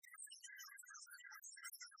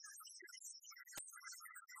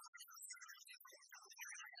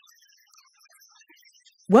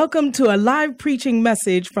Welcome to a live preaching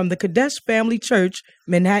message from the Kadesh Family Church,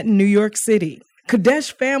 Manhattan, New York City.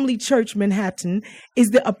 Kadesh Family Church, Manhattan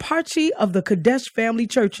is the Apache of the Kadesh Family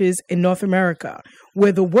Churches in North America,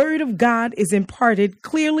 where the Word of God is imparted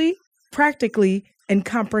clearly, practically, and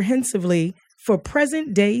comprehensively for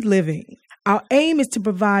present-day living. Our aim is to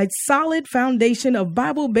provide solid foundation of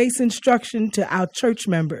Bible-based instruction to our church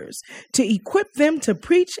members, to equip them to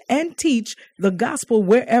preach and teach the gospel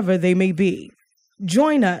wherever they may be.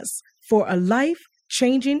 Join us for a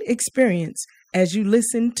life-changing experience as you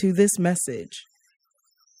listen to this message.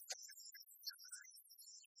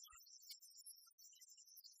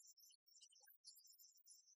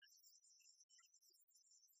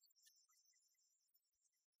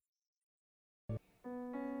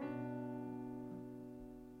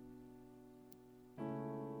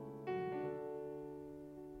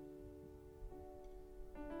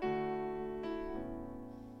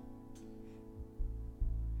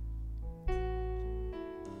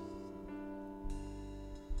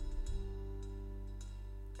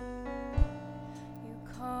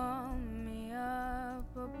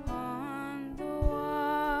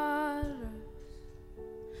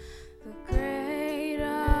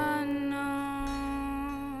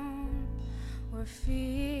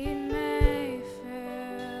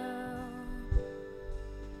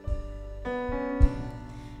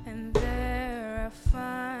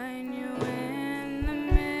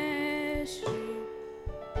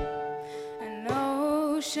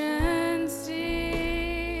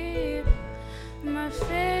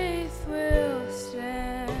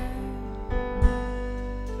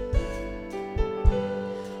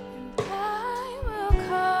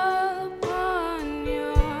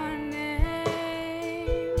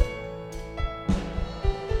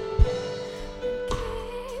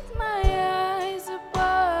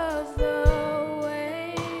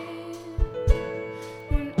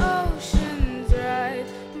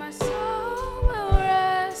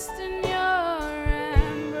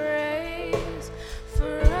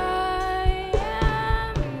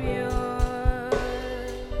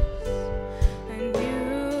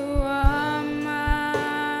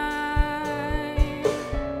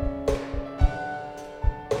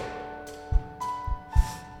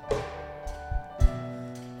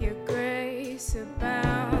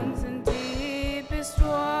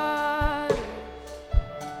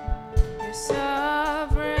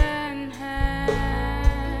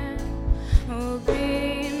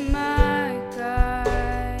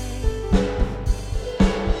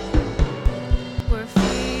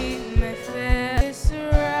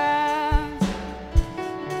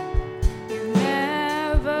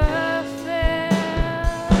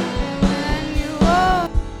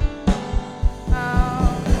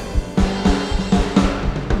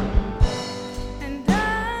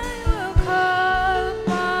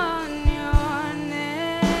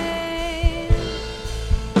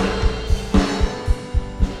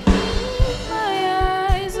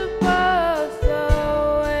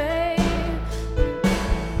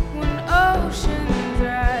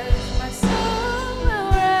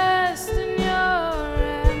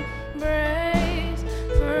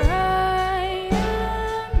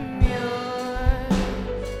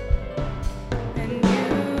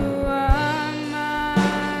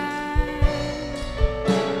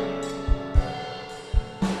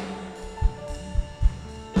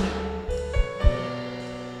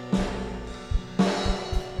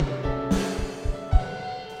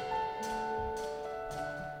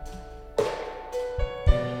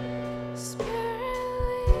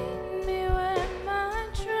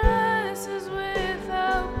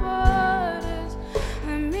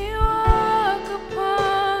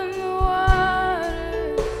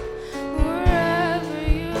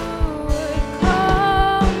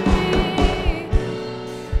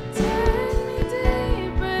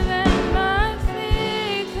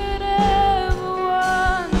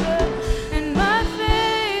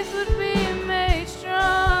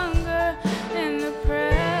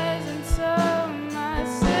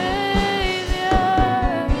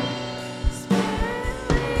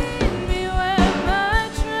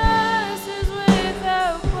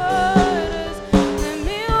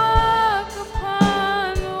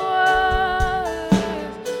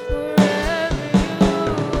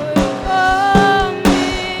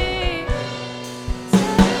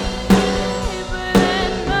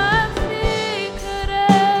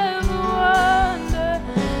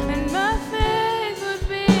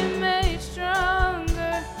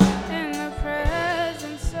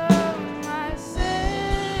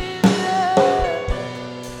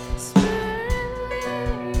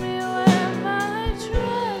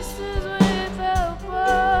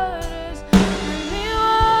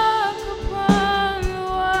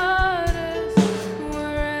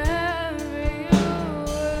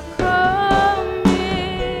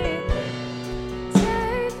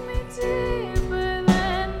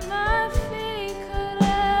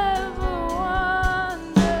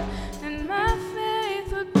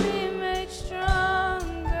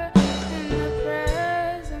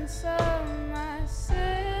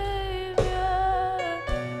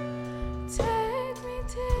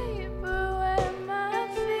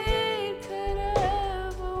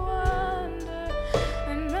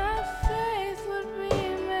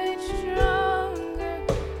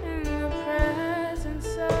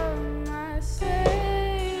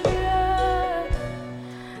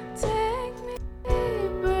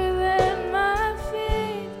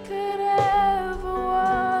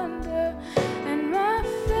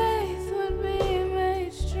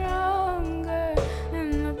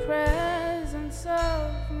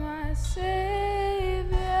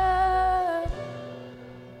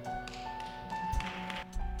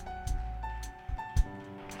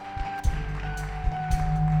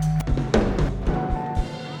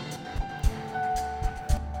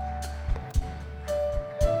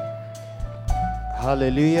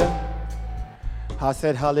 Hallelujah. I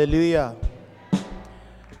said hallelujah.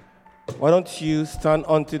 Why don't you stand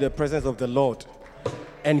unto the presence of the Lord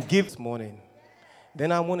and give this morning?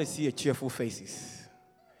 Then I want to see your cheerful faces.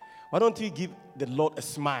 Why don't you give the Lord a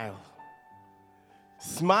smile?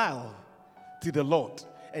 Smile to the Lord.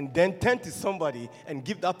 And then turn to somebody and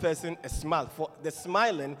give that person a smile. For the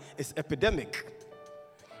smiling is epidemic.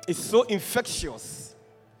 It's so infectious.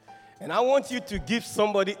 And I want you to give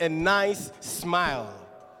somebody a nice smile.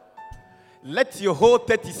 Let your whole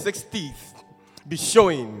 36 teeth be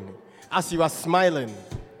showing as you are smiling.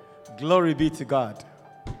 Glory be to God.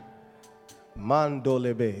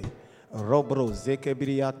 Mandolebe, Robro,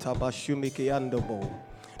 Zekebiria, Tabashumiki, Andobo.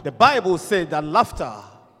 The Bible says that laughter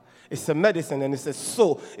is a medicine and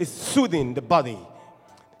it's soothing the body.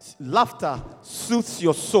 Laughter soothes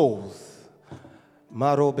your soul.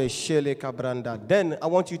 Marobe Shele Kabranda. Then I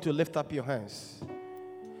want you to lift up your hands.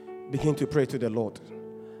 Begin to pray to the Lord.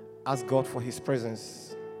 Ask God for His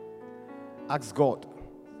presence. Ask God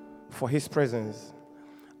for His presence.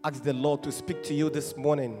 Ask the Lord to speak to you this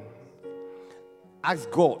morning. Ask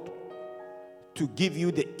God to give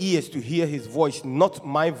you the ears to hear His voice, not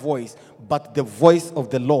my voice, but the voice of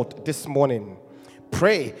the Lord this morning.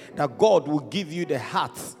 Pray that God will give you the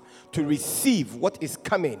heart to receive what is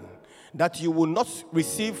coming, that you will not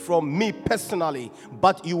receive from me personally,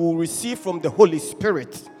 but you will receive from the Holy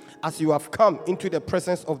Spirit as you have come into the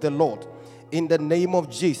presence of the Lord. In the name of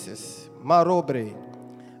Jesus. Marobre,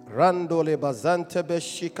 Randole Bazante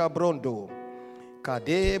Beshika Brondo.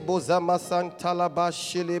 Kade bozama santala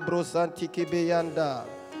bashile brozanti kibeyanda.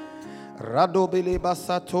 Radobele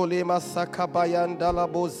basatole masakabayanda la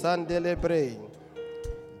bozandele bre.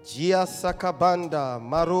 Jia sakabanda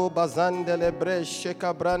maro bazandele bre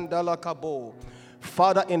shekabranda la kabo.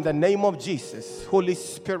 Father, in the name of Jesus, Holy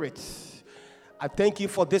Spirit, I thank you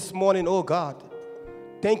for this morning, oh God.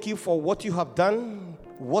 Thank you for what you have done,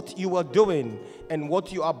 what you are doing, and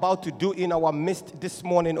what you are about to do in our midst this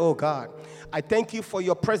morning, oh God. I thank you for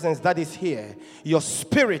your presence that is here, your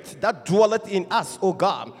spirit that dwelleth in us, oh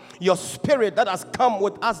God, your spirit that has come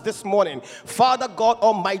with us this morning. Father God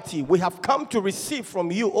Almighty, we have come to receive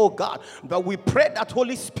from you, oh God, but we pray that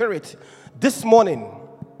Holy Spirit, this morning,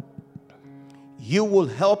 you will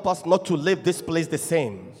help us not to leave this place the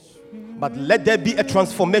same, but let there be a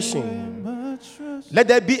transformation, let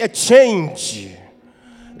there be a change.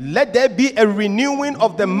 Let there be a renewing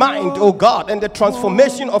of the mind, oh God, and the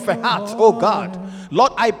transformation of a heart, oh God.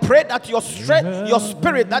 Lord, I pray that your strength, your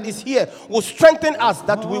spirit that is here will strengthen us,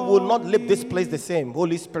 that we will not leave this place the same.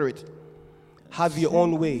 Holy Spirit, have your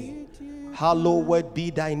own way. Hallowed be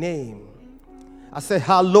thy name. I said,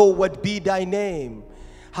 hallowed be thy name.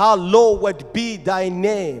 Hallowed be thy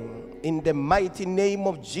name. In the mighty name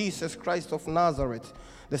of Jesus Christ of Nazareth,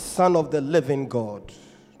 the Son of the living God.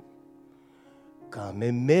 Come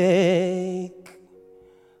and make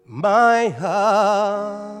my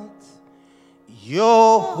heart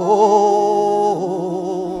your home.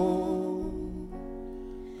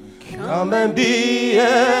 Come and be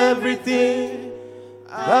everything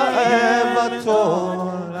I ever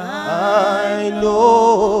thought I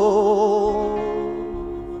know.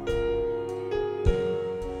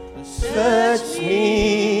 Search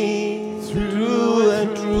me through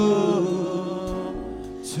and through.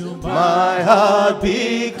 My heart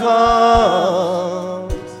becomes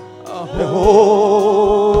a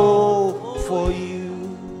home for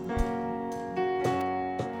you.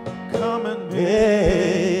 Come and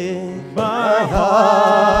make my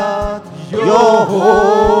heart your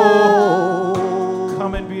home.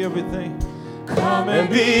 Come and be everything. Come and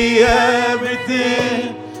be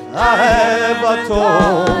everything I ever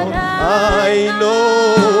thought I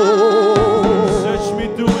know. Search me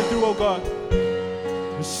through and through, oh God.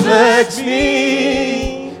 Search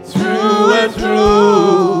me through and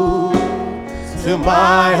through, till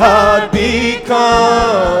my heart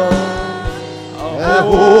becomes a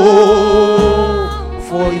home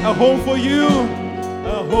for you. A home for you. A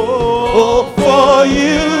home for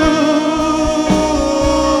you.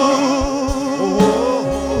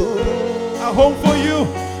 A home for you.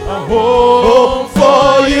 A home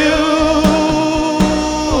for you.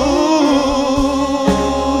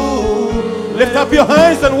 Lift up your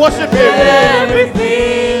hands and worship Him.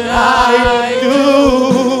 Everything I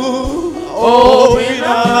do, open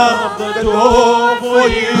up the door for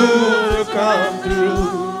you to come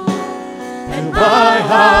through, and my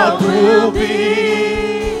heart will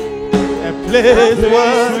be a place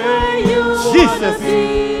where Jesus.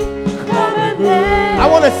 I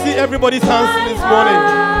want to see everybody's hands this morning.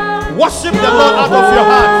 Worship the Lord out of your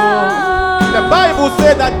heart. The Bible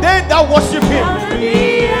says that they that worship Him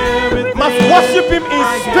must Worship him in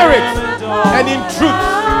spirit and in truth.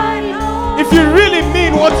 If you really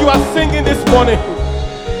mean what you are singing this morning,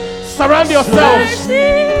 surround yourself.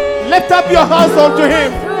 Lift up your hands unto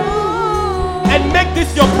him and make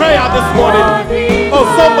this your prayer this morning. Oh,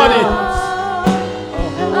 somebody.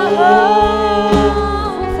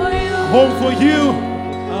 Home for you.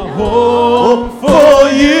 A Home for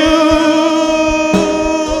you.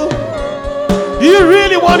 Do you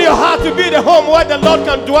really want your heart to be the home where the Lord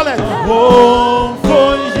can dwell in? Home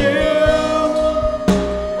for you.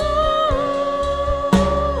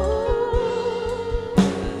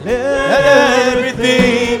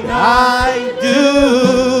 Everything I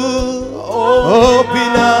do,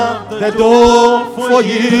 open up the door for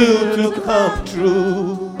you to come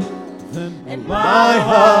through. And my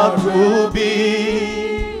heart will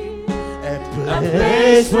be a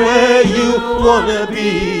place where you wanna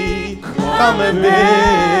be. Come and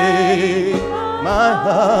make my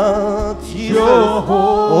heart your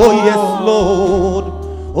home. Oh yes, Lord.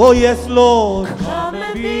 Oh yes, Lord.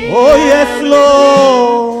 Oh yes,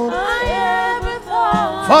 Lord.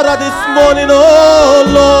 Father, this morning, oh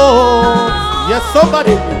Lord. Yes,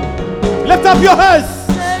 somebody. Lift up your hands.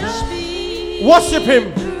 Worship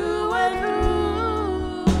him.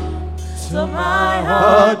 So my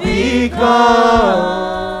heart becomes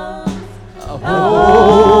a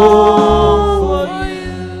home for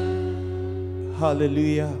you.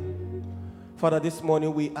 Hallelujah. Father, this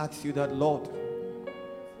morning we ask you that, Lord,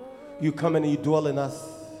 you come and you dwell in us.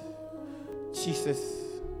 Jesus,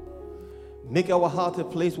 make our heart a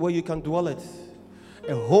place where you can dwell it.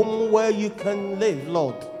 A home where you can live,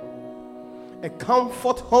 Lord. A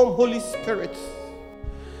comfort home, Holy Spirit.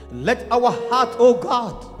 Let our heart, oh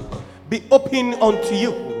God, be open unto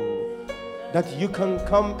you, that you can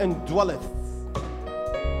come and dwelleth.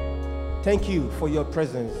 Thank you for your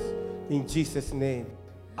presence. In Jesus' name,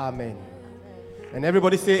 amen. And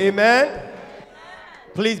everybody say amen.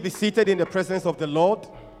 Please be seated in the presence of the Lord.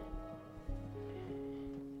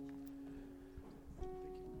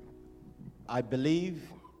 I believe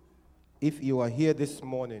if you are here this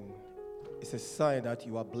morning, it's a sign that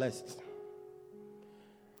you are blessed.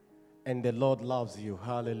 And the Lord loves you.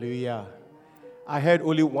 Hallelujah. I heard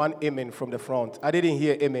only one amen from the front. I didn't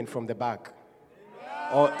hear amen from the back.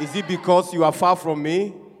 Or is it because you are far from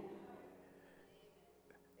me?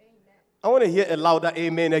 I want to hear a louder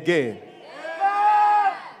amen again.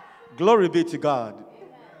 Glory be to God.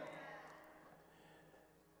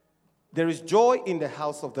 There is joy in the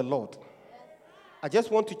house of the Lord. I just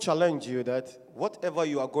want to challenge you that whatever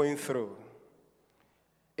you are going through,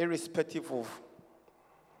 irrespective of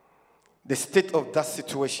the state of that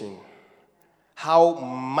situation, how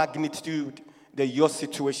magnitude that your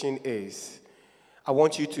situation is, I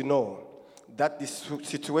want you to know that this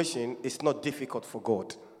situation is not difficult for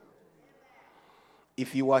God.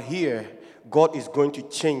 If you are here, God is going to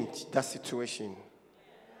change that situation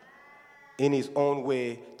in his own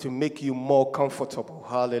way to make you more comfortable.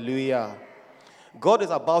 Hallelujah. God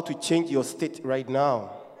is about to change your state right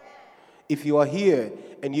now. If you are here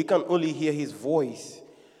and you can only hear his voice,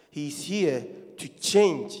 he's here to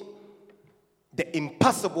change the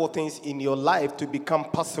impossible things in your life to become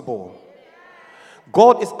possible.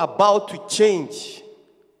 God is about to change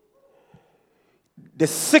the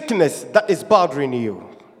sickness that is bothering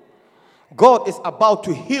you. God is about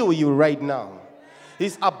to heal you right now.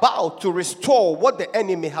 He's about to restore what the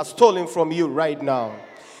enemy has stolen from you right now.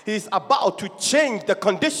 He's about to change the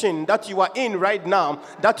condition that you are in right now,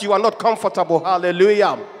 that you are not comfortable.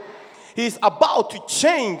 Hallelujah. He's about to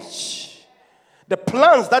change the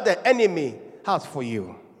plans that the enemy has for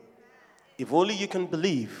you. If only you can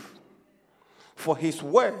believe. For his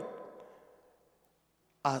word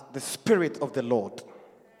are the Spirit of the Lord.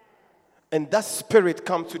 And that Spirit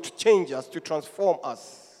comes to change us, to transform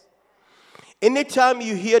us. Anytime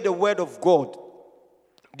you hear the word of God,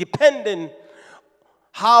 depending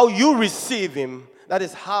how you receive him, that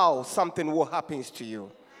is how something will happen to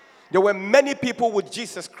you. There were many people with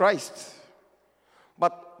Jesus Christ,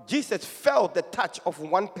 but Jesus felt the touch of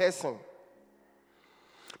one person.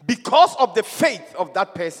 Because of the faith of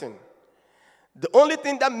that person, the only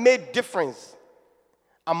thing that made difference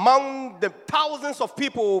among the thousands of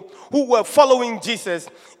people who were following Jesus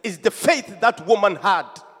is the faith that woman had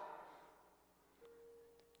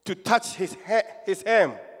to touch his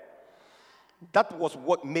hem. That was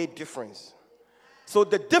what made difference. So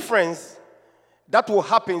the difference that will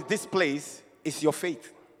happen in this place is your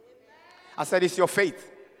faith. I said it's your faith.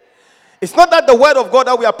 It's not that the word of God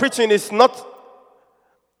that we are preaching is not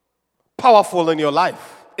powerful in your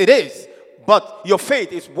life. It is. But your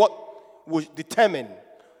faith is what will determine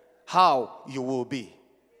how you will be.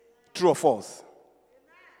 True or false?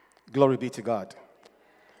 Glory be to God.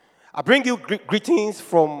 I bring you greetings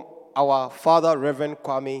from our father, Reverend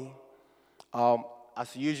Kwame.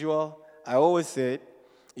 As usual, I always said,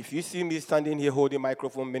 if you see me standing here holding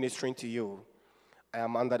microphone ministering to you, I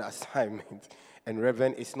am under the assignment, and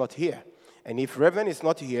Reverend is not here. And if Reverend is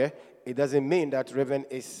not here, it doesn't mean that Reverend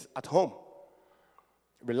is at home,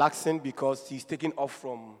 relaxing because he's taking off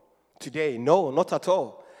from today. No, not at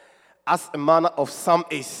all. As a manner of some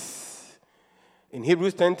is. In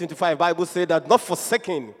Hebrews 10:25, Bible says that not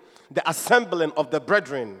forsaking the assembling of the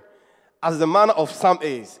brethren, as the manner of some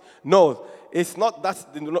is. No, it's not.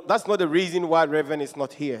 That's not the reason why Reverend is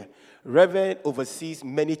not here. Reverend oversees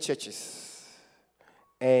many churches,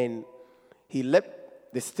 and he left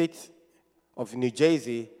the state of New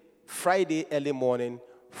Jersey Friday early morning,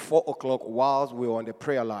 4 o'clock, whilst we were on the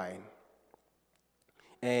prayer line,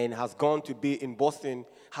 and has gone to be in Boston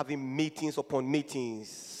having meetings upon meetings,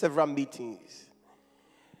 several meetings,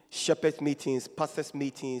 shepherds meetings, pastors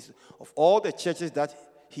meetings of all the churches that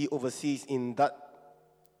he oversees in that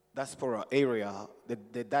diaspora area,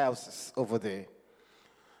 the diocese over there.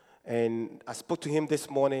 And I spoke to him this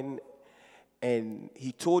morning, and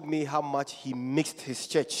he told me how much he mixed his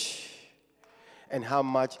church and how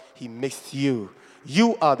much he mixed you.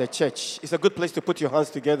 You are the church. It's a good place to put your hands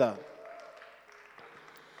together.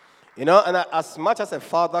 You know, and as much as a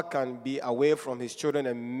father can be away from his children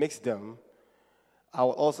and mix them, I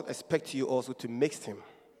will also expect you also to mix him.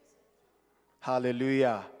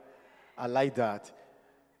 Hallelujah. I like that.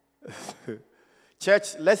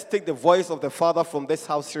 Church, let's take the voice of the Father from this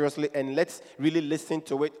house seriously, and let's really listen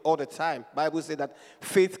to it all the time. Bible says that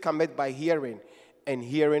faith cometh by hearing, and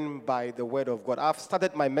hearing by the word of God. I've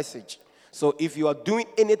started my message. So if you are doing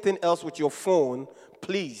anything else with your phone,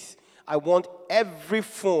 please, I want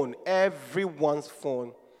everyone's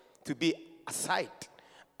phone to be aside.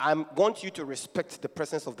 I want you to respect the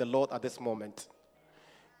presence of the Lord at this moment.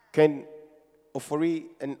 Can Ofori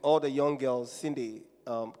and all the young girls, Cindy,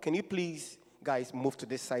 can you please, guys, move to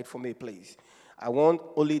this side for me, please? I want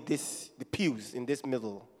only the pews in this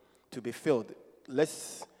middle to be filled.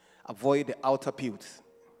 Let's avoid the outer pews.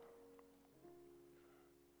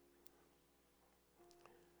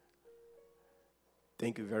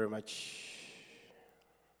 Thank you very much.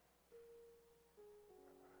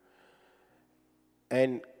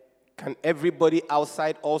 And can everybody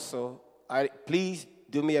outside also, please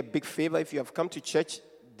do me a big favor. If you have come to church,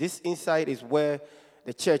 this inside is where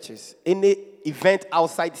the church is. Any event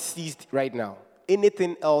outside ceased right now.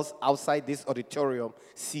 Anything else outside this auditorium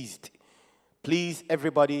ceased. Please,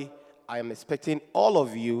 everybody, I am expecting all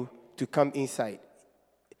of you to come inside.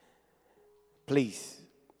 Please,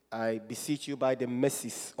 I beseech you by the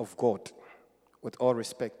mercies of God, with all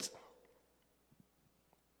respect.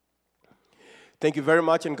 Thank you very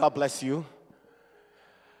much, and God bless you.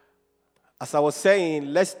 As I was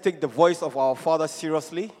saying, let's take the voice of our Father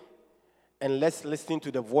seriously, and let's listen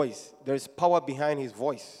to the voice. There is power behind his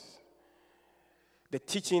voice. The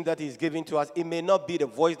teaching that he's giving to us, it may not be the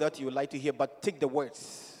voice that you would like to hear, but take the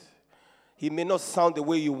words. He may not sound the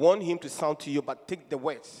way you want him to sound to you, but take the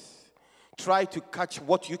words. Try to catch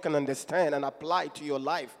what you can understand and apply to your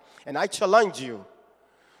life. And I challenge you,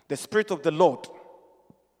 the Spirit of the Lord,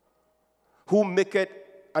 who maketh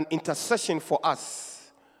an intercession for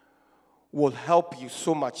us, will help you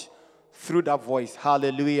so much through that voice.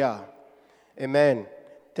 Hallelujah. Amen.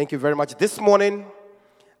 Thank you very much. This morning,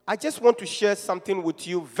 I just want to share something with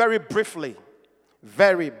you very briefly.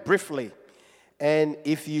 Very briefly. And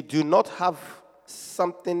if you do not have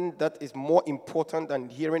something that is more important than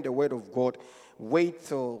hearing the word of God, wait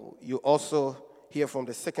till you also hear from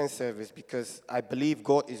the second service, because I believe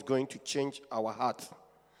God is going to change our heart.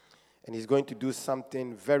 And he's going to do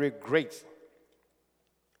something very great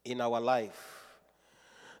in our life.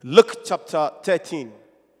 Luke chapter 13,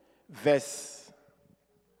 verse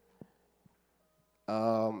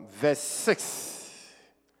 6.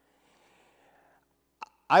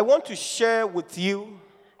 I want to share with you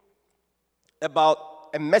about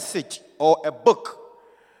a message or a book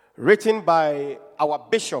written by our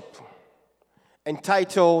bishop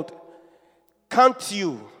entitled, "Can't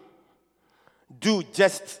You Do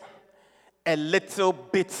Just a Little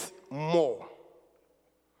Bit More?"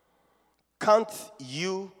 Can't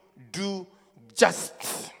you do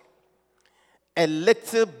just a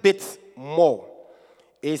little bit more?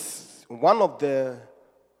 It's one of the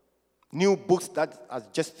new books that has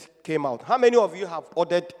just came out. How many of you have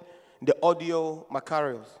ordered the audio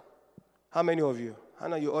Macarius? How many of you?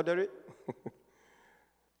 Hannah, you ordered it?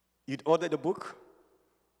 You'd order the book?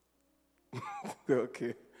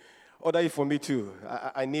 Okay. Order it for me too.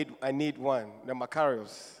 I need one, the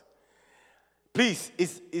Macarius. Please,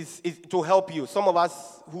 it's to help you. Some of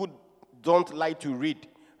us who don't like to read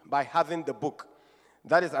by having the book,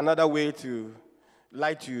 that is another way to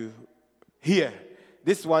like to hear.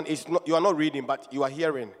 This one is not, you are not reading, but you are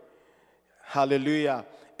hearing. Hallelujah.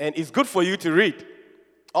 And it's good for you to read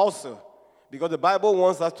also, because the Bible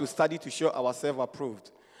wants us to study to show ourselves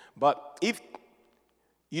approved. But if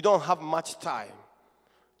you don't have much time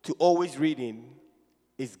to always reading,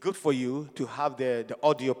 it's good for you to have the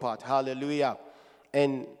audio part. Hallelujah.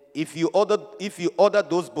 And if you order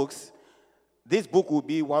those books, this book will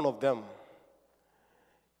be one of them.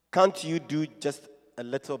 Can't you do just a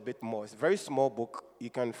little bit more? It's a very small book. You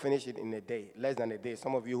can finish it in a day, less than a day.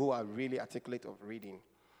 Some of you who are really articulate of reading,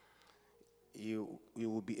 you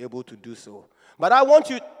will be able to do so. But I want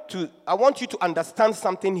you to understand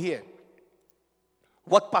something here.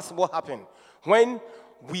 What possible happen when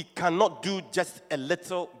we cannot do just a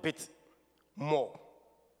little bit more?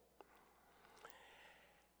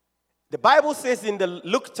 The Bible says in the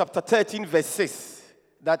Luke chapter 13 verse 6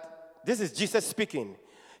 that this is Jesus speaking.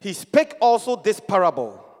 He spake also this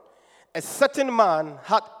parable. A certain man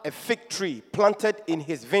had a fig tree planted in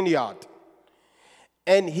his vineyard,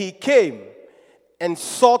 and he came and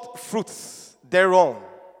sought fruits thereon,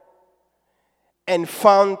 and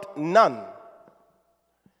found none.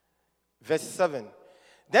 Verse 7.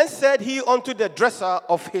 Then said he unto the dresser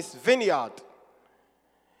of his vineyard,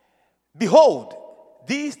 Behold,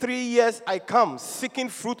 these 3 years I come seeking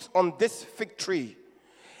fruit on this fig tree,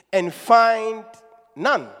 and find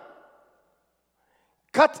none.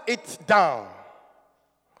 Cut it down.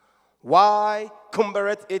 Why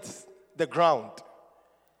cumbereth it the ground?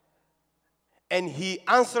 And he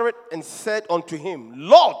answered and said unto him,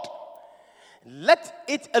 Lord, let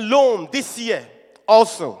it alone this year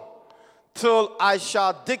also, till I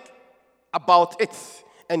shall dig about it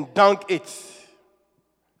and dunk it.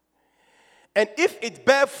 And if it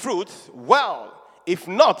bear fruit, well. If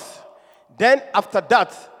not, then after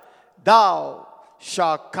that thou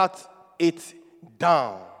shalt cut it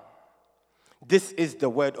down. This is the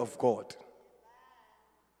word of God.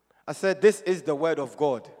 I said, this is the word of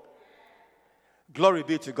God. Glory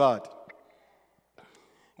be to God.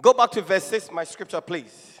 Go back to verse 6, my scripture,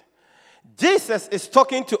 please. Jesus is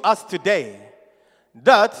talking to us today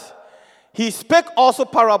that he spake also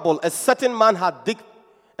parable. A certain man had digged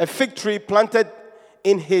a fig tree planted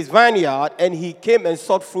in his vineyard, and he came and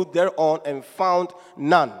sought fruit thereon and found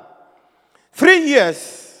none. 3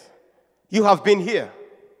 years you have been here.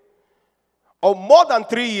 Or more than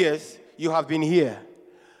 3 years you have been here.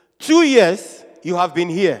 2 years you have been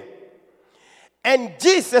here. And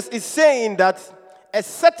Jesus is saying that a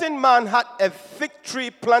certain man had a fig tree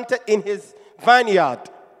planted in his vineyard,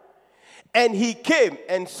 and he came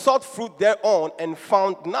and sought fruit thereon and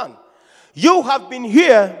found none. You have been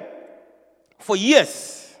here for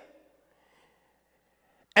years.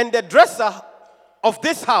 And the dresser of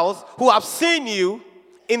this house, who have seen you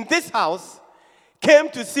in this house, came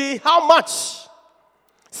to see how much,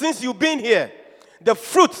 since you've been here, the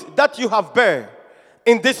fruit that you have bear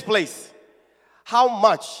in this place, how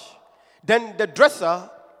much. Then the dresser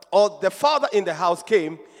or the father in the house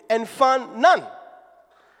came and found none.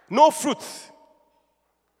 No fruit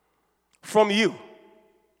from you.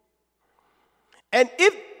 And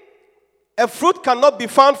if a fruit cannot be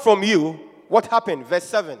found from you, what happened? Verse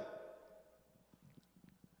 7.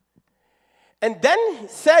 And then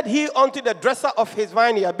said he unto the dresser of his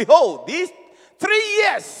vineyard, Behold, these 3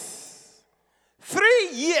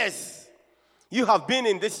 years you have been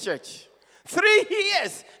in this church. 3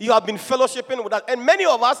 years you have been fellowshipping with us. And many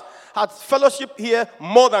of us had fellowship here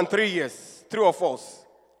more than 3 years. True or false?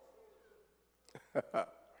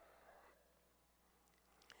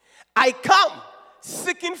 I come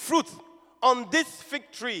seeking fruit on this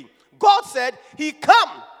fig tree. God said he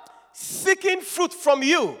come seeking fruit from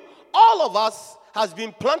you. All of us has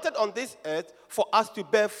been planted on this earth for us to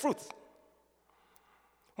bear fruit.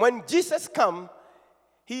 When Jesus come,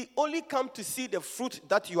 he only come to see the fruit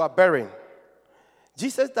that you are bearing.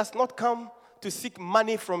 Jesus does not come to seek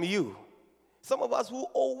money from you. Some of us who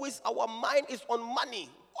always, our mind is on money.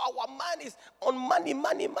 Our mind is on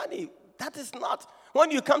money. That is not.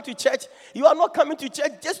 When you come to church, you are not coming to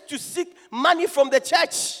church just to seek money from the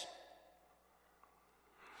church.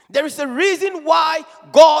 There is a reason why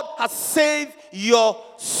God has saved your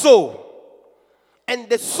soul. And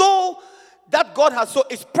the soul that God has sold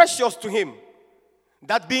is precious to him.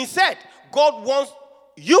 That being said, God wants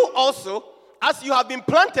you also, as you have been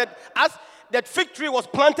planted, as that fig tree was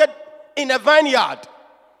planted in a vineyard.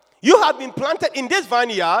 You have been planted in this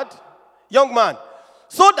vineyard, young man,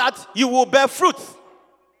 so that you will bear fruit.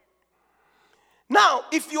 Now,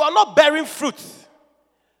 if you are not bearing fruit,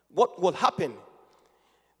 what will happen?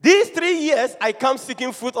 These 3 years, I come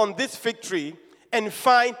seeking fruit on this fig tree and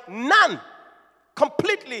find none,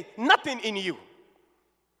 completely nothing in you.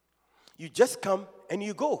 You just come and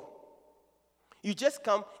you go. You just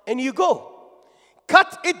come and you go.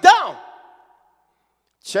 Cut it down.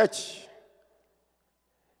 Church,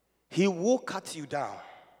 he will cut you down.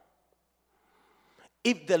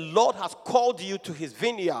 If the Lord has called you to his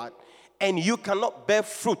vineyard and you cannot bear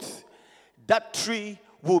fruit, that tree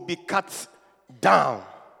will be cut down.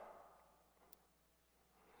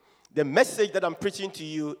 The message that I'm preaching to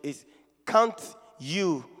you is, can't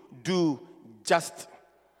you do just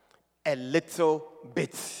a little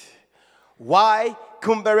bit? Why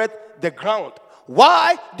cumbereth the ground?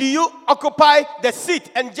 Why do you occupy the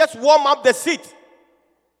seat and just warm up the seat?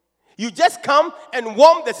 You just come and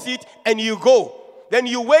warm the seat and you go. Then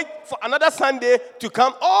you wait for another Sunday to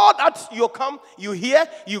come. All that you come, you hear,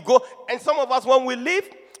 you go. And some of us, when we leave,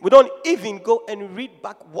 we don't even go and read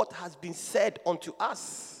back what has been said unto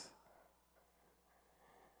us.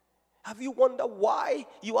 Have you wondered why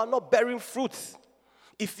you are not bearing fruits?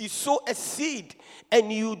 If you sow a seed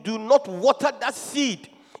and you do not water that seed,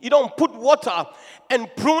 you don't put water and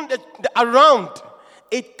prune the around,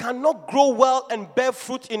 it cannot grow well and bear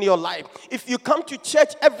fruit in your life. If you come to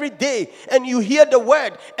church every day and you hear the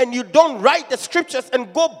word and you don't write the scriptures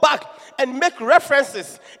and go back and make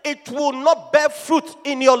references, it will not bear fruit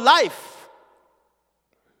in your life.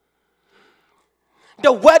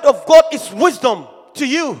 The word of God is wisdom to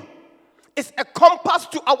you. It's a compass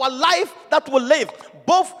to our life that will live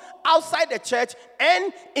both outside the church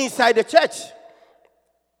and inside the church.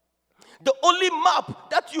 The only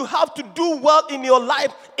map that you have to do well in your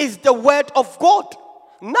life is the word of God.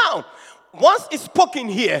 Now, once it's spoken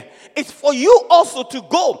here, it's for you also to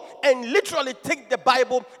go and literally take the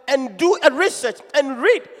Bible and do a research and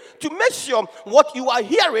read to make sure what you are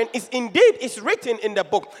hearing is indeed is written in the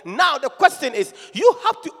book. Now, the question is, you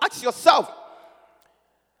have to ask yourself,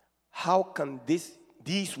 how can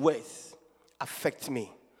these words affect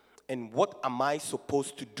me? And what am I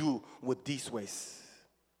supposed to do with these words?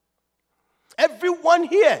 Everyone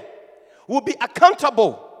here will be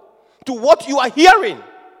accountable to what you are hearing.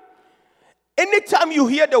 Anytime you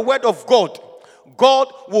hear the word of God, God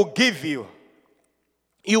will give you.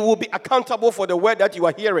 You will be accountable for the word that you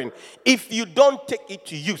are hearing. If you don't take it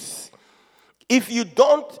to use, if you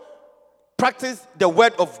don't practice the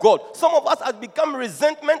word of God. Some of us have become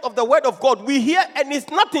resentment of the word of God. We hear and it's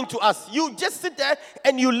nothing to us. You just sit there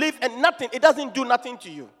and you live and nothing. It doesn't do nothing to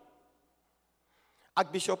you.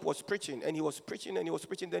 Archbishop was preaching and he was preaching and he was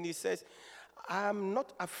preaching. Then he says, I'm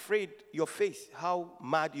not afraid your face, how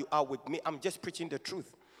mad you are with me. I'm just preaching the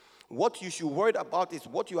truth. What you should worry about is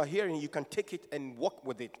what you are hearing. You can take it and walk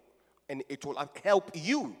with it. And it will help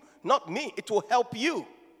you. Not me. It will help you.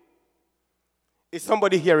 Is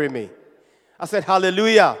somebody hearing me? I said,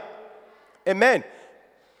 hallelujah. Amen.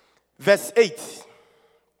 Verse 8.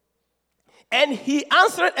 And he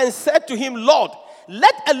answered and said to him, Lord,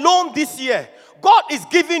 let alone this year. God is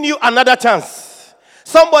giving you another chance.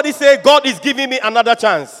 Somebody say, God is giving me another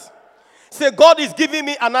chance. Say, God is giving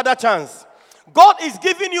me another chance. God is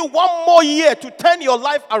giving you one more year to turn your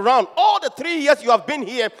life around. All the 3 years you have been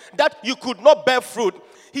here that you could not bear fruit,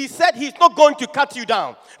 he said he's not going to cut you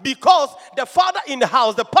down. Because the father in the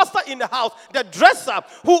house, the pastor in the house, the dresser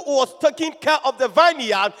who was taking care of the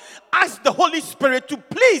vineyard, asked the Holy Spirit to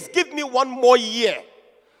please give me one more year.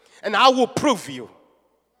 And I will prove you.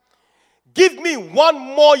 Give me one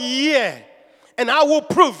more year. And I will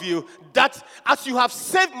prove you that as you have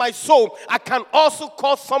saved my soul, I can also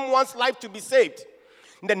cause someone's life to be saved.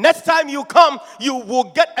 The next time you come, you will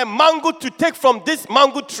get a mango to take from this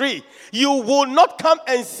mango tree. You will not come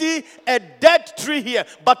and see a dead tree here,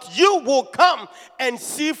 but you will come and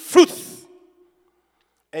see fruits.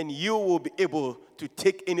 And you will be able to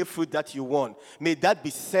take any fruit that you want. May that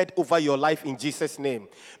be said over your life in Jesus' name.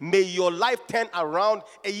 May your life turn around.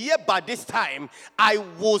 A year by this time, I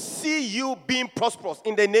will see you being prosperous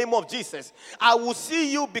in the name of Jesus. I will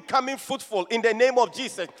see you becoming fruitful in the name of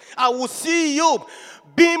Jesus. I will see you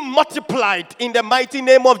being multiplied in the mighty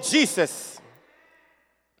name of Jesus.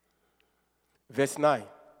 Verse 9.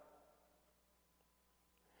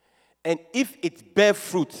 And if it bear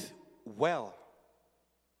fruit, well.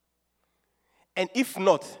 And if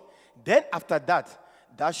not, then after that,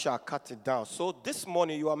 thou shalt cut it down. So this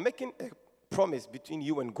morning, you are making a promise between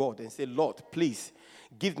you and God and say, Lord, please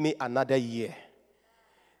give me another year.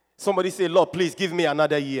 Somebody say, Lord, please give me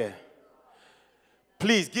another year.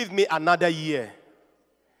 Please give me another year.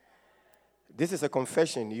 This is a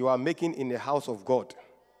confession you are making in the house of God.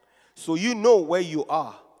 So you know where you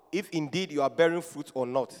are, if indeed you are bearing fruit or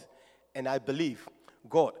not. And I believe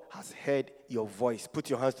God has heard your voice. Put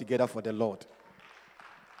your hands together for the Lord.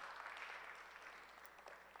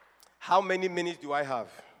 How many minutes do I have?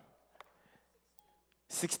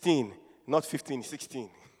 16, not 15, 16.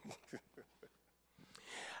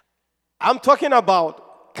 I'm talking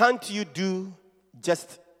about, can't you do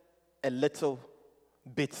just a little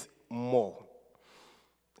bit more?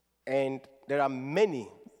 And there are many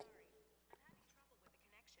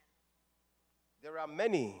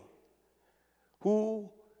who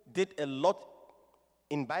did a lot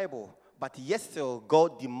in Bible, but yet still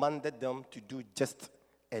God demanded them to do just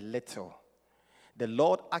a little. The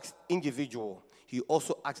Lord asked individual. He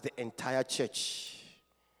also asked the entire church.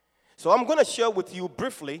 So I'm going to share with you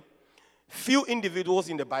briefly few individuals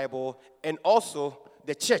in the Bible and also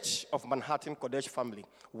the church of Manhattan Kodesh family,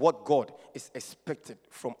 what God is expected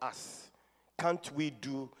from us. Can't we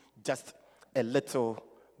do just a little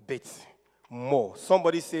bit more?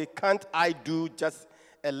 Somebody say, can't I do just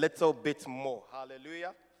a little bit more?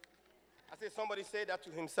 Hallelujah. I say somebody say that to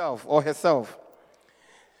himself or herself.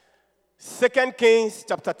 2 Kings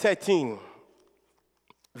chapter 13,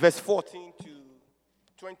 verse 14 to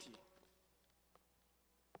 20.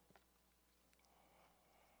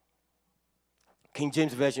 King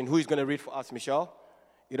James Version. Who is going to read for us, Michelle?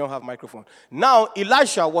 You don't have a microphone. Now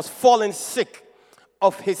Elisha was fallen sick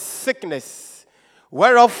of his sickness,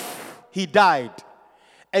 whereof he died.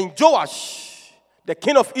 And Joash, the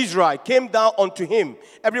king of Israel, came down unto him.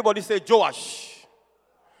 Everybody say Joash.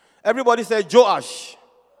 Everybody say Joash.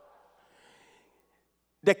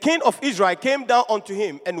 The king of Israel came down unto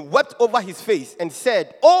him and wept over his face and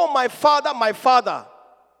said, "Oh, my father,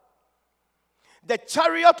 the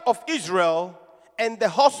chariot of Israel and the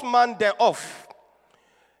horseman thereof."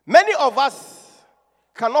 Many of us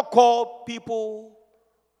cannot call people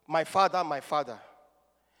my father, my father.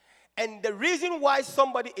 And the reason why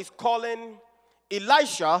somebody is calling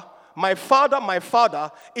Elisha my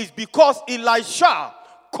father, is because Elisha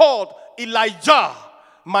called Elijah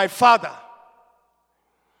my father.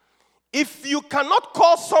 If you cannot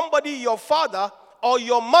call somebody your father or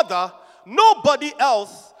your mother, nobody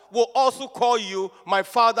else will also call you my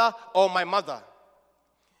father or my mother.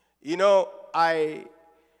 You know,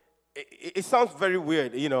 it sounds very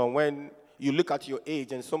weird, you know, when you look at your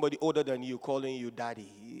age and somebody older than you calling you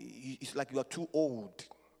daddy. It's like you are too old.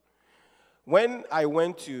 When I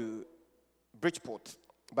went to Bridgeport,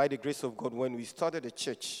 by the grace of God, when we started the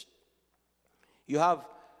church, you have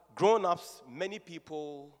grown-ups, many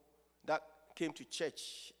people that came to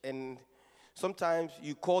church, and sometimes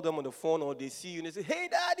you call them on the phone or they see you and they say, "Hey,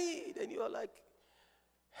 daddy," then you're like,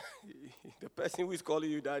 the person who is calling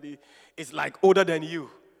you daddy is like older than you.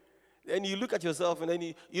 Then you look at yourself and then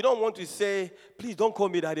you don't want to say, "Please don't call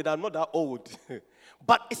me daddy, I'm not that old."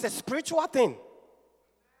 But it's a spiritual thing.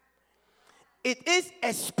 It is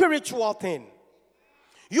a spiritual thing.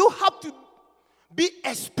 You have to be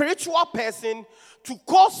a spiritual person to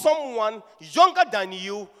call someone younger than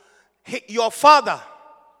you your father.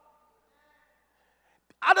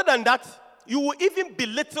 Other than that, you will even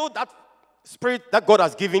belittle that spirit that God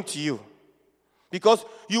has given to you. Because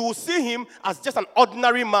you will see him as just an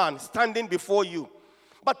ordinary man standing before you.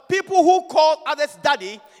 But people who call others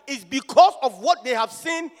daddy is because of what they have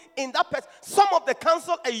seen in that person. Some of the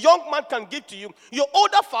counsel a young man can give to you, your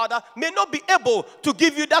older father may not be able to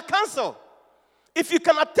give you that counsel. If you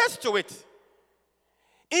can attest to it.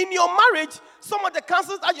 In your marriage, some of the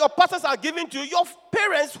counsels that your pastors are giving to you, your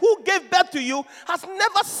parents who gave birth to you has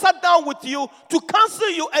never sat down with you to counsel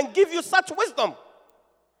you and give you such wisdom.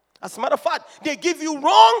 As a matter of fact, they give you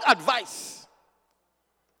wrong advice.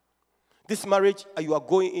 This marriage you are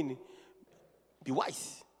going in, be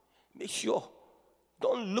wise. Make sure.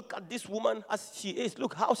 Don't look at this woman as she is.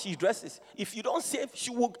 Look how she dresses. If you don't save,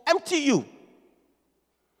 she will empty you.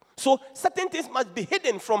 So certain things must be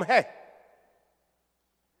hidden from her.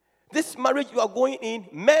 This marriage you are going in,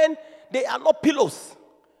 men, they are not pillows.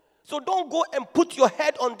 So don't go and put your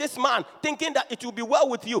head on this man thinking that it will be well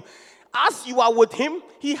with you. As you are with him,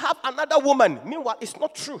 he have another woman. Meanwhile, it's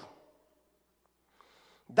not true.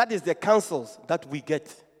 That is the counsels that we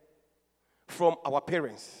get from our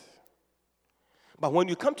parents. But when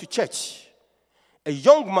you come to church, a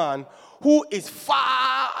young man who is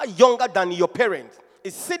far younger than your parents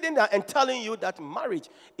is sitting there and telling you that marriage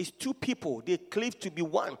is two people. They cleave to be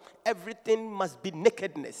one. Everything must be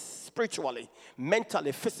nakedness, spiritually,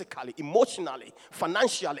 mentally, physically, emotionally,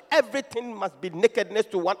 financially. Everything must be nakedness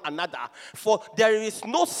to one another. For there is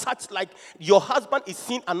no such like your husband is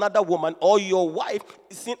seeing another woman or your wife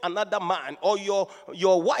is seeing another man or your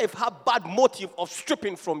wife have bad motive of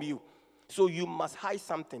stripping from you. So you must hide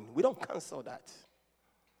something. We don't cancel that.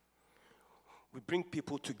 We bring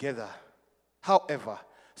people together. However,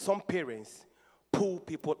 some parents pull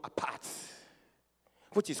people apart,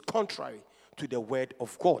 which is contrary to the word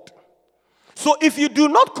of God. So if you do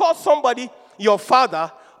not call somebody your father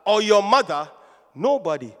or your mother,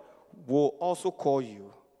 nobody will also call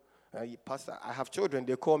you. Pastor, I have children.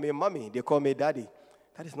 They call me mommy. They call me daddy.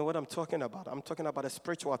 That is not what I'm talking about. I'm talking about the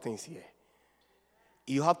spiritual things here.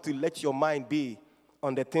 You have to let your mind be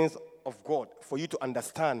on the things of God for you to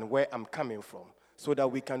understand where I'm coming from so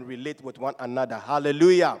that we can relate with one another.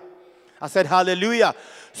 Hallelujah. I said hallelujah.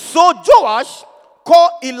 So Joash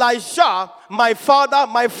called Elisha, my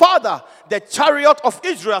father, the chariot of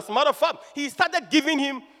Israel. As a matter of fact, he started giving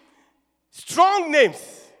him strong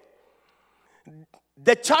names.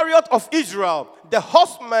 The chariot of Israel, the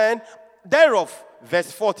horseman thereof,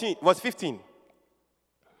 verse 15.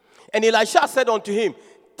 And Elisha said unto him,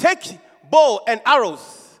 take bow and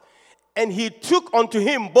arrows. And he took unto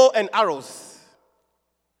him bow and arrows.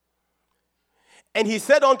 And he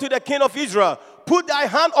said unto the king of Israel, put thy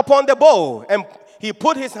hand upon the bow. And he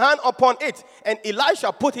put his hand upon it. And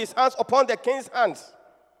Elisha put his hands upon the king's hands.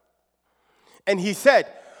 And he said,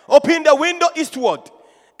 open the window eastward.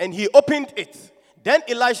 And he opened it. Then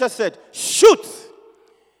Elisha said, shoot.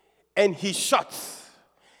 And he shot.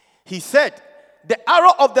 He said, the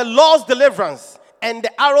arrow of the Lord's deliverance, and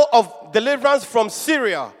the arrow of deliverance from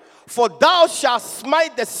Syria. For thou shalt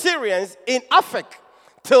smite the Syrians in Aphek,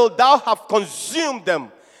 till thou have consumed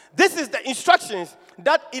them. This is the instructions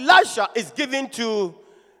that Elisha is giving to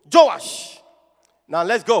Joash. Now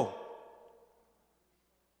let's go.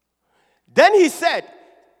 Then he said,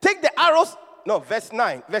 take the arrows. No, verse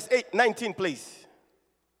 19, please.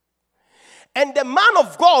 And the man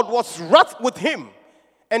of God was wrath with him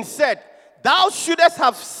and said, thou shouldest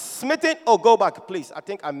have smitten. Oh, go back, please. I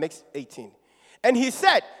think I mixed 18. And he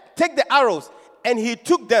said, take the arrows. And he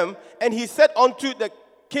took them, and he said unto the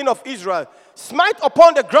king of Israel, smite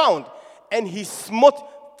upon the ground. And he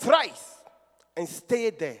smote thrice and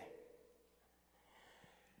stayed there.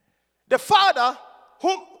 The father,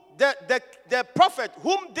 whom the prophet,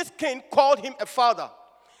 whom this king called him a father,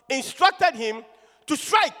 instructed him to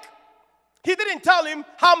strike. He didn't tell him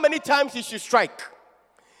how many times he should strike.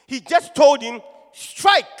 He just told him,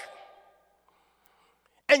 strike.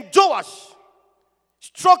 And Joash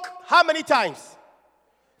struck how many times?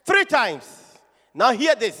 3 times. Now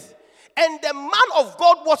hear this. And the man of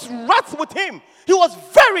God was wrath with him. He was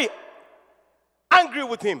very angry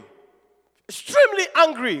with him. Extremely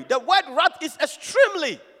angry. The word wrath is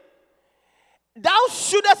extremely. Thou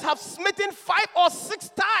shouldest have smitten 5 or 6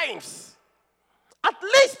 times. At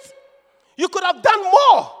least you could have done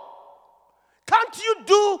more. Can't you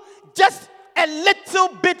do just a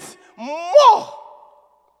little bit more?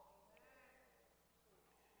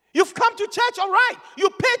 You've come to church, all right. You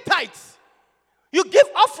pay tithes. You give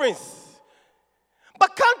offerings.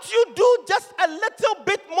 But can't you do just a little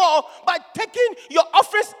bit more by taking your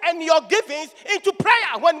offerings and your givings into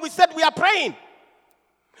prayer when we said we are praying?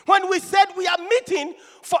 When we said we are meeting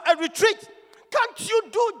for a retreat, can't you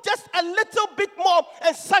do just a little bit more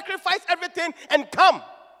and sacrifice everything and come?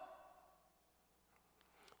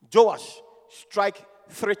 Joash strike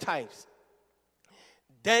 3 times.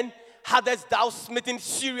 Then hadst thou smitten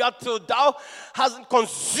Syria till thou hast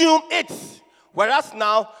consumed it. Whereas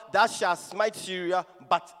now thou shalt smite Syria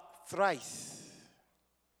but thrice.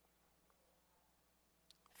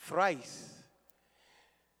 Thrice.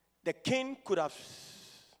 The king could have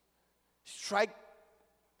struck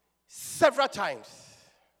several times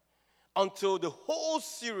until the whole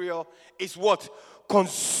Syria is what?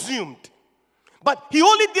 Consumed. But he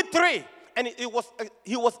only did 3. And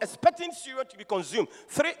he was expecting Syria to be consumed.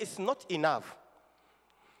 3 is not enough.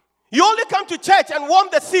 You only come to church and warm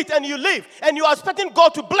the seat and you leave. And you are expecting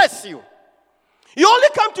God to bless you. You only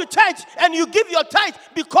come to church and you give your tithe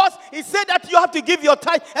because he said that you have to give your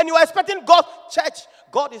tithe. And you are expecting God. Church,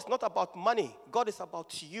 God is not about money. God is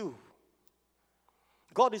about you.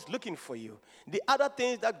 God is looking for you. The other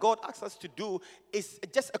things that God asks us to do is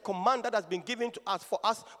just a command that has been given to us for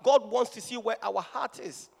us. God wants to see where our heart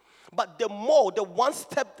is. But the one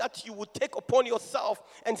step that you would take upon yourself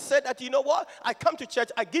and say that, you know what, I come to church,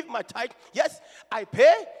 I give my tithe, yes, I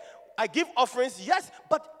pay, I give offerings, yes,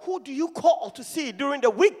 but who do you call to see during the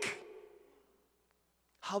week?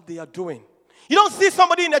 How they are doing. You don't see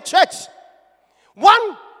somebody in a church.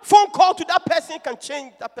 One phone call to that person can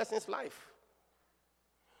change that person's life.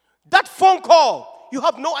 That phone call, you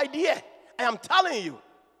have no idea. I am telling you.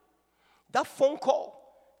 That phone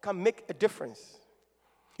call can make a difference.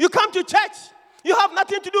 You come to church You have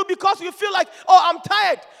nothing to do because you feel like, oh, I'm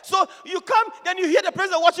tired. So you come, then you hear the praise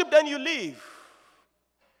and worship, then you leave.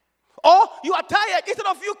 Or you are tired. Instead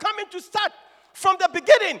of you coming to start from the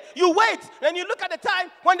beginning, you wait. Then you look at the time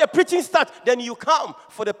when the preaching starts. Then you come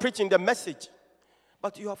for the preaching, the message.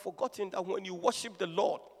 But you have forgotten that when you worship the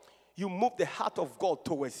Lord, you move the heart of God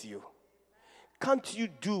towards you. Can't you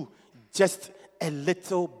do just a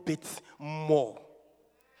little bit more?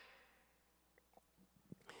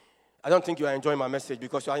 I don't think you are enjoying my message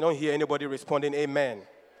because I don't hear anybody responding, amen.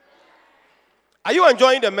 Are you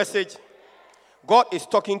enjoying the message? God is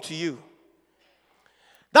talking to you.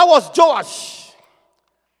 That was Joash.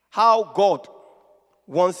 How God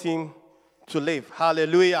wants him to live.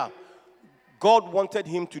 Hallelujah. God wanted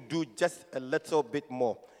him to do just a little bit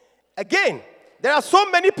more. Again, there are so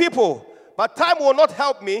many people, but time will not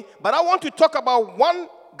help me. But I want to talk about one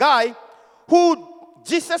guy who,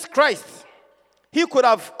 Jesus Christ, he could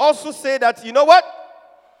have also said that, you know what?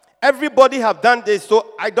 Everybody have done this,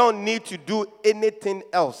 so I don't need to do anything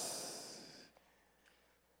else.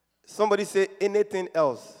 Somebody say anything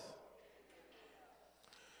else.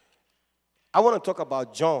 I want to talk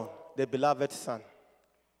about John, the beloved son.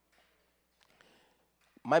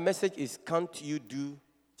 My message is, can't you do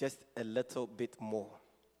just a little bit more?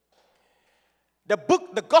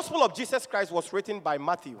 The Gospel of Jesus Christ was written by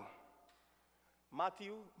Matthew.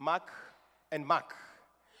 Matthew, Mark, and Mark.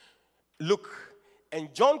 Luke.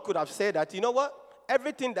 And John could have said that, you know what?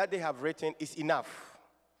 Everything that they have written is enough.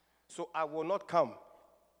 So I will not come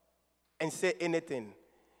and say anything.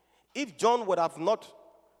 If John would have not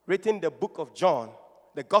written the book of John,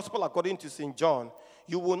 the Gospel according to St. John,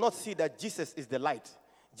 you will not see that Jesus is the light.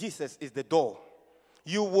 Jesus is the door.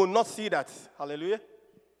 You will not see that. Hallelujah.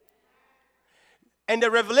 And the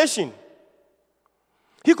Revelation,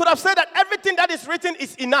 he could have said that everything that is written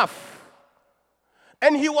is enough.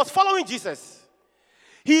 And he was following Jesus.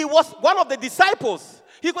 He was one of the disciples.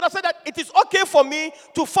 He could have said that it is okay for me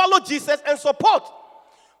to follow Jesus and support.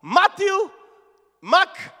 Matthew,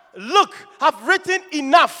 Mark, Luke have written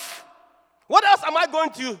enough. What else am I going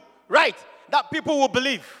to write that people will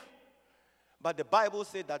believe? But the Bible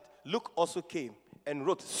said that Luke also came and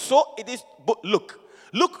wrote. So it is Luke.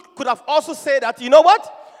 Luke could have also said that, you know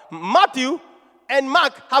what? Matthew and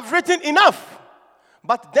Mark have written enough.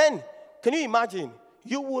 But then, can you imagine?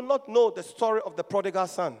 You will not know the story of the prodigal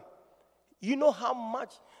son. You know how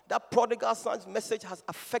much that prodigal son's message has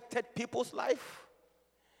affected people's life?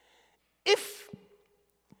 If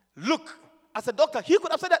Luke, as a doctor, he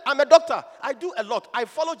could have said that I'm a doctor. I do a lot. I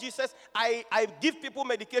follow Jesus. I give people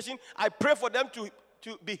medication. I pray for them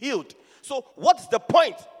to be healed. So what's the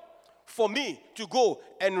point for me to go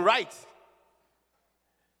and write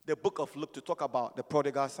the book of Luke to talk about the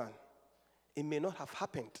prodigal son? It may not have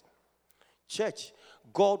happened. Church,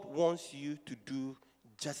 God wants you to do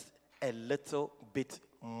just a little bit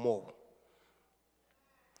more.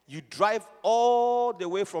 You drive all the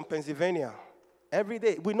way from Pennsylvania every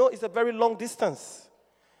day. We know it's a very long distance.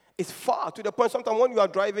 It's far to the point sometimes when you are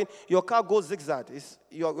driving, your car goes zigzag.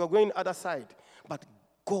 You're going other side. But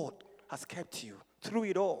God has kept you through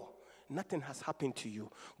it all. Nothing has happened to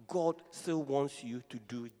you. God still wants you to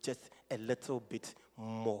do just a little bit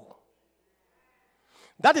more.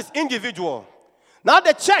 That is individual. Now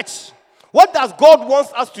the church, what does God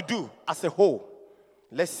want us to do as a whole?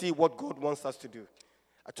 Let's see what God wants us to do.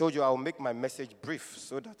 I told you I will make my message brief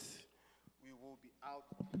so that we will be out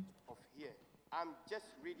of here. I'm just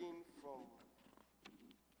reading from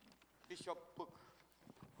Bishop book.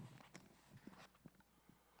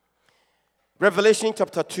 Revelation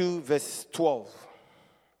chapter 2, verse 12.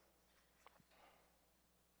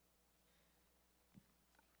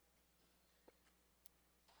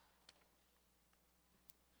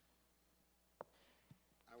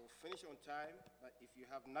 I will finish on time, but if you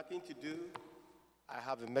have nothing to do, I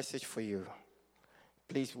have a message for you.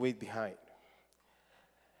 Please wait behind.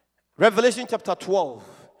 Revelation chapter 12.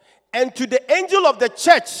 And to the angel of the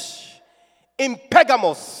church in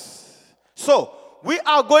Pergamos. So, we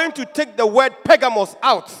are going to take the word Pergamos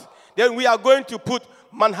out. Then we are going to put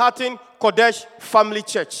Manhattan Kodesh Family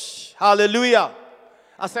Church. Hallelujah.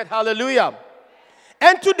 I said hallelujah.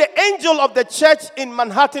 And to the angel of the church in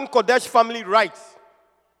Manhattan Kodesh Family write.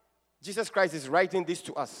 Jesus Christ is writing this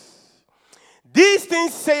to us. These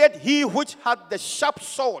things saith he which had the sharp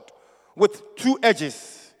sword with two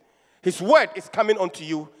edges. His word is coming unto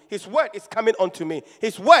you. His word is coming unto me.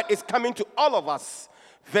 His word is coming to all of us.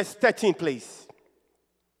 Verse 13, please.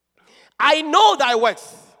 I know thy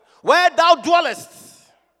works, where thou dwellest,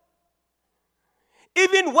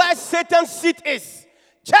 even where Satan's seat is.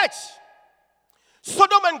 Church,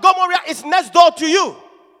 Sodom and Gomorrah is next door to you.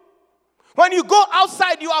 When you go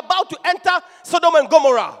outside, you are about to enter Sodom and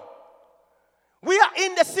Gomorrah. We are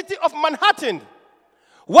in the city of Manhattan,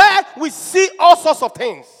 where we see all sorts of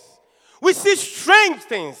things. We see strange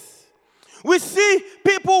things. We see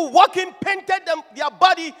people walking, painted their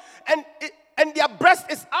body, and their breast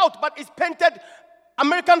is out, but it's painted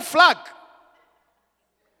American flag.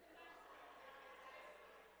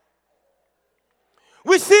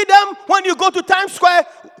 We see them when you go to Times Square.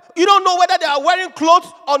 You don't know whether they are wearing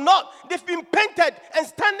clothes or not. They've been painted and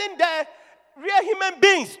standing there, real human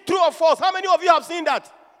beings, true or false. How many of you have seen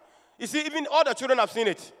that? You see, even all the children have seen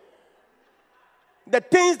it. The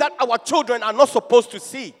things that our children are not supposed to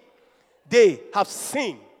see, they have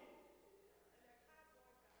seen.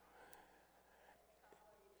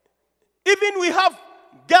 Even we have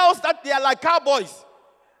girls that they are like cowboys.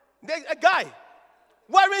 There's a guy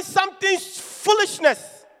wearing something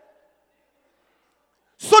foolishness.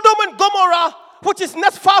 Sodom and Gomorrah, which is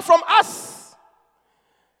not far from us.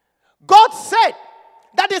 God said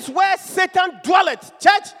that is where Satan dwelleth.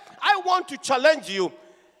 Church, I want to challenge you.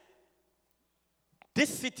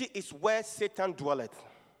 This city is where Satan dwelleth.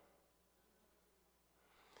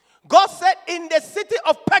 God said in the city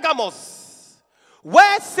of Pergamos,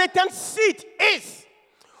 where Satan's seat is,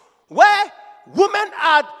 where women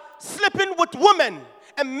are sleeping with women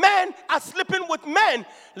and men are sleeping with men.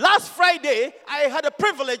 Last Friday, I had a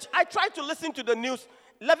privilege. I tried to listen to the news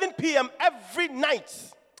 11 p.m. every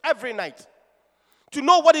night, to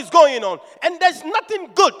know what is going on. And there's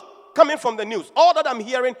nothing good coming from the news. All that I'm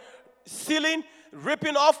hearing, stealing,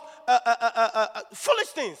 ripping off, foolish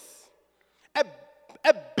things.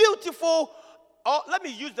 A beautiful, let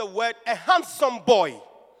me use the word, a handsome boy.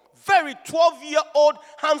 Very 12-year-old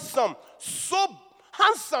handsome. So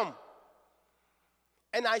handsome.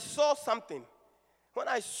 And I saw something. When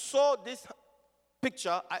I saw this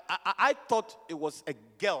picture, I thought it was a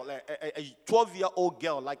girl, a 12-year-old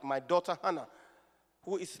girl like my daughter Hannah,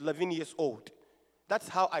 who is 11 years old. That's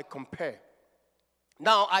how I compare.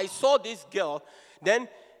 Now, I saw this girl, then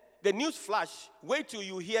the news flash, wait till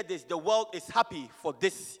you hear this, the world is happy for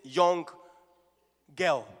this young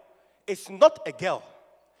girl. It's not a girl.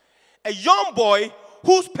 A young boy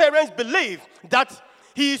whose parents believe that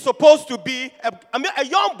he is supposed to be, a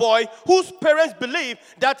young boy whose parents believe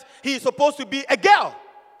that he is supposed to be a girl.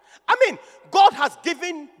 I mean, God has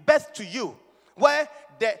given birth to you where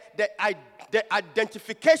the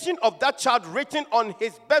identification of that child written on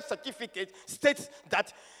his birth certificate states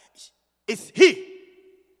that it's he.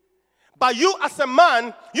 But you as a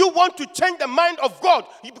man, you want to change the mind of God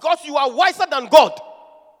because you are wiser than God.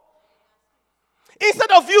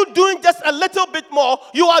 Instead of you doing just a little bit more,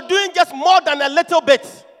 you are doing just more than a little bit.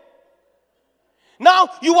 Now,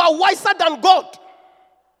 you are wiser than God.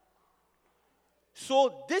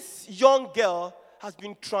 So this young girl has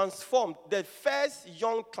been transformed, the first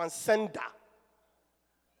young transgender.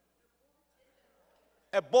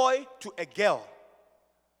 A boy to a girl.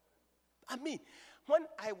 I mean, when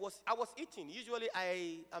I was eating, usually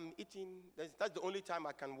I am eating, that's the only time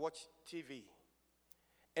I can watch TV.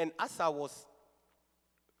 And as I was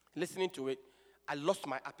listening to it, I lost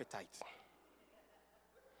my appetite.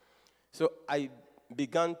 So I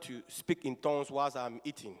began to speak in tongues whilst I'm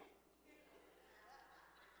eating.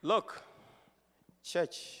 Look,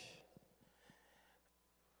 church,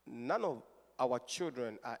 none of our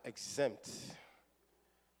children are exempt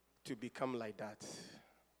to become like that.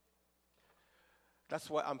 That's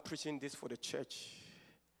why I'm preaching this for the church.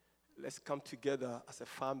 Let's come together as a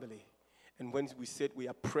family. And when we said we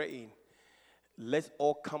are praying, let's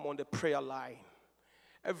all come on the prayer line.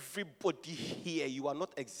 Everybody here, you are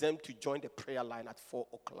not exempt to join the prayer line at 4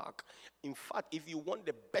 o'clock. In fact, if you want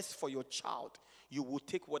the best for your child, you will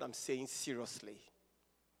take what I'm saying seriously.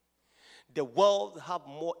 The world have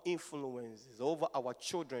more influence over our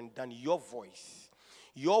children than your voice.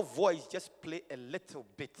 Your voice just play a little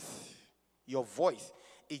bit. Your voice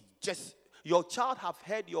is just, your child have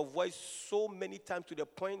heard your voice so many times to the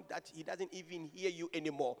point that he doesn't even hear you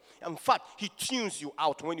anymore. In fact, he tunes you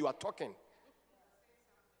out when you are talking.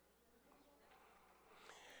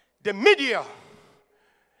 The media,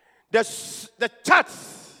 the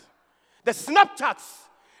chats, the Snapchats,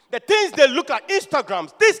 the things they look at,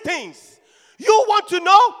 Instagrams, these things. You want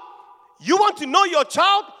to know your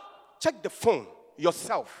child? Check the phone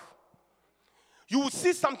yourself. You will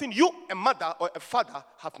see something you, a mother or a father,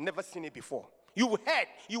 have never seen it before. You will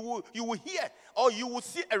hear, or you will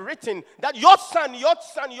see a written that your son,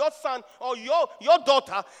 or your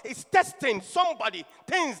daughter is testing somebody,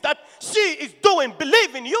 things that she is doing,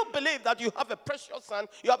 believing. You believe that you have a precious son,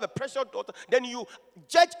 you have a precious daughter, then you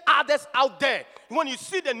judge others out there. When you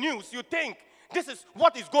see the news, you think This is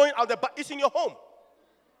what is going out there, but it's in your home.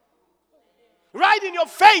 Right in your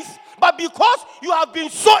face. But because you have been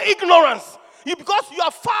so ignorant, because you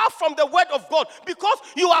are far from the word of God, because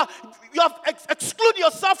you have excluded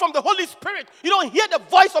yourself from the Holy Spirit, you don't hear the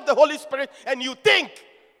voice of the Holy Spirit, and you think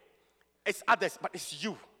it's others, but it's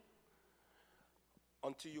you.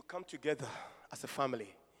 Until you come together as a family,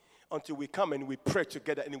 until we come and we pray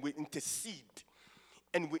together and we intercede.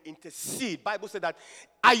 And we intercede. Bible said that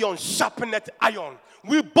iron sharpeneth iron.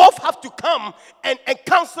 We both have to come and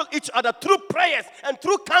counsel each other through prayers and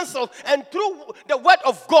through counsel and through the word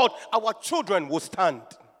of God. Our children will stand.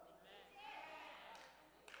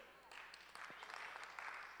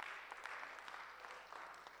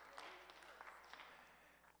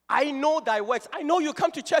 I know thy works. I know you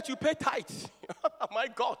come to church, you pay tithes. Oh my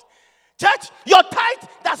God. Church, your tithe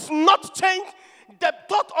does not change the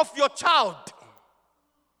thought of your child.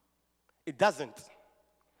 It doesn't.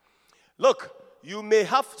 Look, you may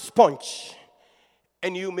have sponge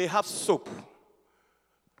and you may have soap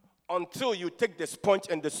until you take the sponge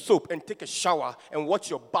and the soap and take a shower and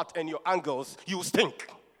wash your butt and your angles, you stink.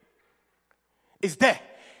 It's there.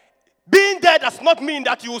 Being there does not mean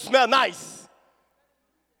that you will smell nice.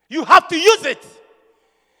 You have to use it.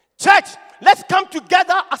 Church, let's come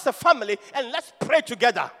together as a family and let's pray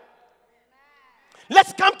together.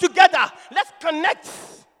 Let's come together. Let's connect.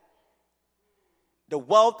 The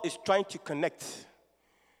world is trying to connect.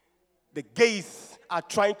 The gays are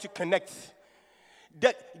trying to connect.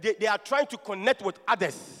 They are trying to connect with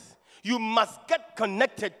others. You must get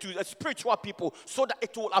connected to the spiritual people so that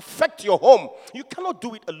it will affect your home. You cannot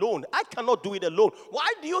do it alone. I cannot do it alone.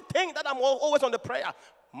 Why do you think that I'm always on the prayer?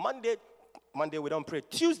 Monday we don't pray.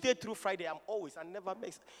 Tuesday through Friday, I never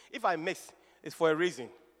miss. If I miss, it's for a reason.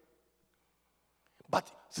 But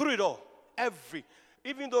through it all,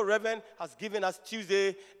 even though Reverend has given us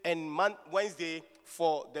Tuesday and Wednesday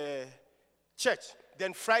for the church,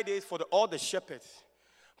 then Fridays for all the shepherds.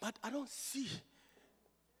 But I don't see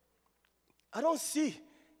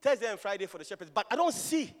Thursday and Friday for the shepherds, but I don't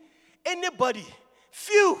see anybody,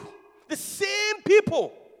 the same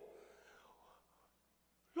people.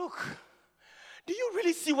 Look, do you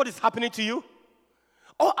really see what is happening to you?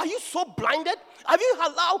 Or are you so blinded? Have you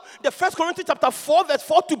allowed the 1 Corinthians chapter 4, verse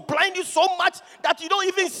 4 to blind you so much that you don't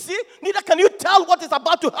even see? Neither can you tell what is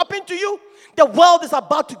about to happen to you. The world is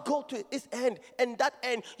about to go to its end, and that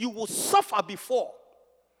end you will suffer before.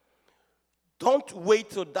 Don't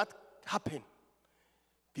wait till that happens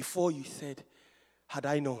before you said, had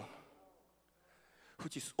I known,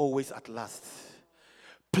 which is always at last.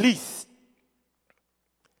 Please,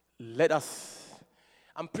 let us.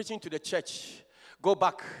 I'm preaching to the church. Go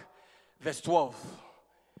back, verse 12.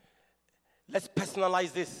 Let's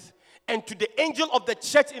personalize this. And to the angel of the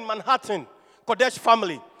church in Manhattan, Kodesh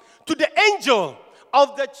family, to the angel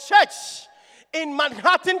of the church in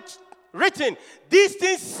Manhattan, written, these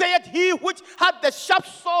things saith he which had the sharp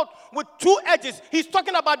sword with two edges. He's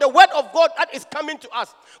talking about the word of God that is coming to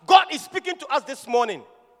us. God is speaking to us this morning.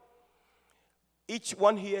 Each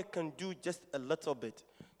one here can do just a little bit.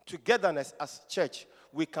 Togetherness as church,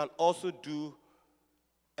 we can also do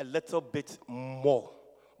a little bit more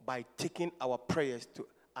by taking our prayers to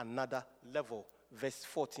another level. Verse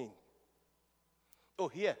 14. Oh,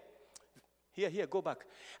 here, go back.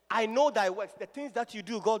 I know thy works, the things that you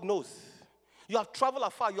do, God knows. You have traveled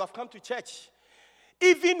afar, you have come to church.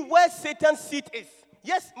 Even where Satan's seat is.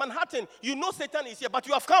 Yes, Manhattan, you know Satan is here, but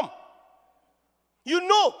you have come. You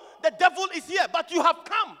know the devil is here, but you have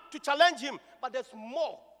come to challenge him. But there's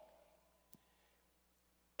more.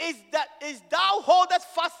 Is thou holdest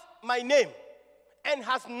fast my name and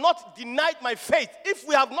has not denied my faith. If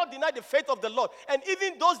we have not denied the faith of the Lord, and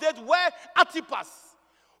even those days where Antipas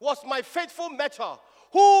was my faithful mentor,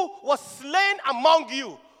 who was slain among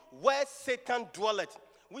you, where Satan dwelleth.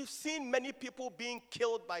 We've seen many people being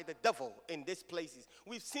killed by the devil in these places.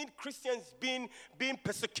 We've seen Christians being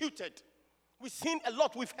persecuted. We've seen a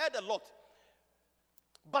lot. We've heard a lot.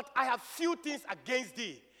 But I have few things against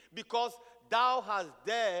thee, because thou hast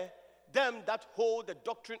there them that hold the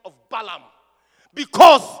doctrine of Balaam.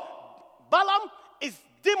 Because Balaam is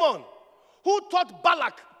demon who taught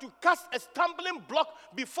Balak to cast a stumbling block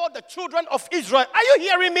before the children of Israel. Are you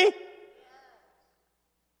hearing me?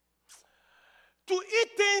 To eat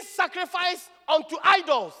things sacrificed unto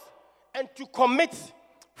idols and to commit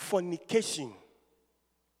fornication.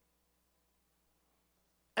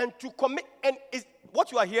 And to commit, and is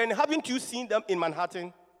what you are hearing, haven't you seen them in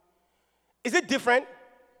Manhattan? Is it different?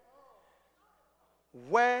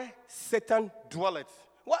 Where Satan dwelleth.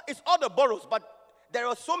 Well, it's all the boroughs, but there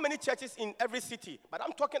are so many churches in every city. But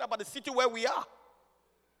I'm talking about the city where we are.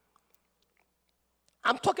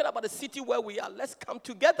 I'm talking about the city where we are. Let's come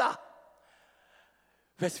together.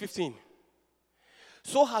 Verse 15.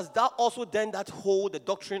 So hast thou also then that hold the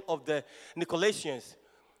doctrine of the Nicolaitans,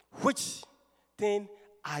 which thing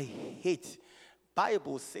I hate.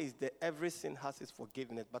 Bible says that every sin has its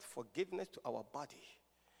forgiveness, but forgiveness to our body.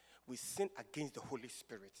 We sin against the Holy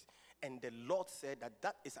Spirit. And the Lord said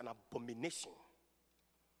that is an abomination.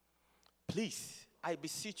 Please, I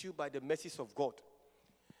beseech you by the mercies of God,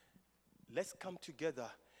 let's come together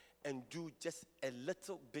and do just a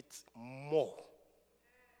little bit more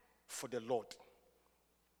for the Lord.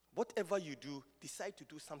 Whatever you do, decide to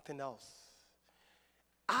do something else.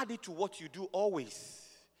 Add it to what you do always.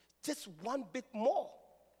 Just one bit more.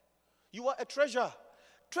 You are a treasure.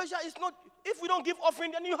 Treasure is not, if we don't give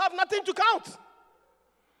offering, then you have nothing to count.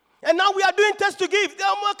 And now we are doing tests to give. They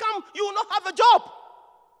will come, you will not have a job.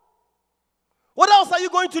 What else are you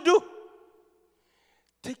going to do?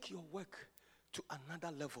 Take your work to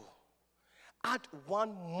another level. Add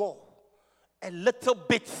one more, a little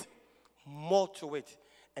bit more to it.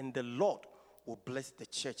 And the Lord will bless the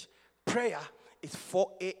church. Prayer is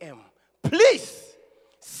 4 a.m. Please,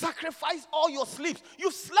 sacrifice all your sleeps.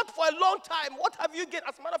 You've slept for a long time. What have you gained?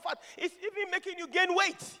 As a matter of fact, it's even making you gain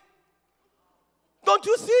weight. Don't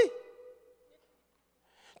you see?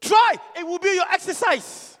 Try. It will be your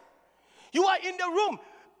exercise. You are in the room,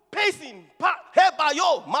 pacing.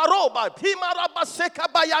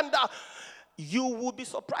 You will be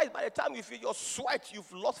surprised by the time you feel your sweat,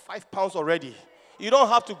 you've lost 5 pounds already. You don't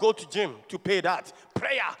have to go to gym to pay that.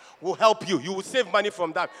 Prayer will help you. You will save money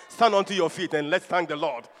from that. Stand onto your feet and let's thank the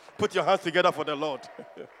Lord. Put your hands together for the Lord.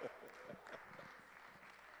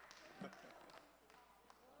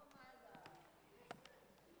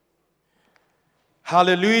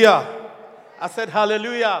 Hallelujah. I said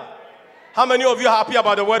hallelujah. How many of you are happy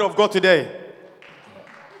about the word of God today?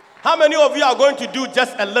 How many of you are going to do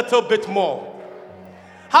just a little bit more?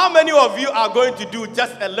 How many of you are going to do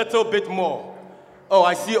just a little bit more? Oh,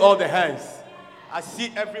 I see all the hands. I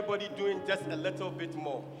see everybody doing just a little bit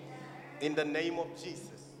more. In the name of Jesus.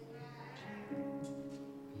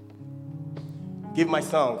 Give my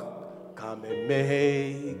song. Come and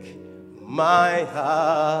make my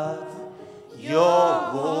heart your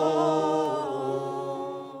home.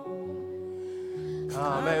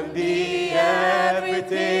 Come and be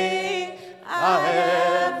everything I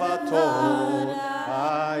ever thought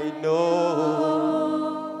I know.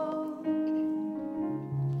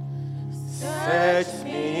 Search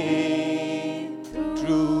me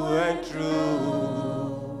through and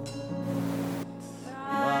through.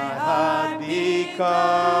 My heart become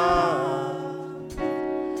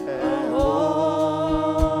a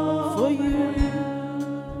home for you.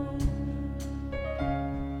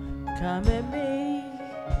 Come and make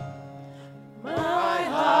my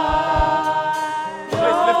heart.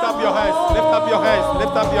 Please lift up your hands. Lift up your hands.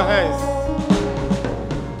 Lift up your hands.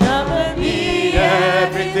 Come and be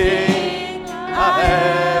everything I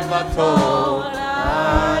ever thought I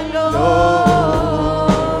know.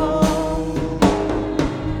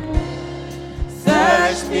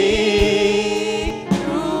 Search me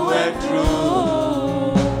through and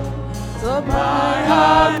through, so my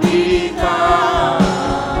heart become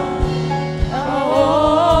a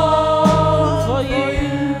home for you.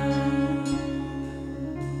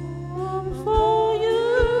 For you.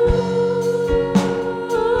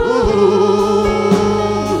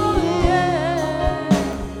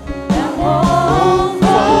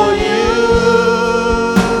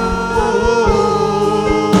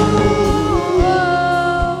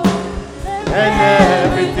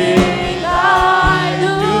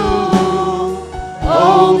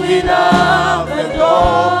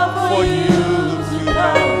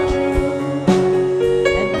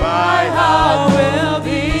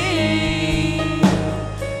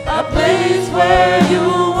 Where you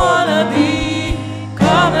wanna be,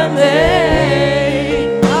 come and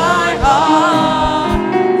make my heart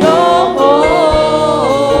your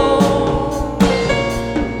home.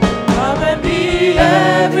 Come and be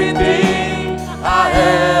everything I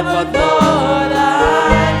ever thought I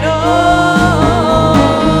know.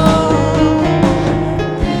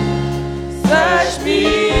 Search me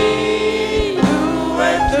through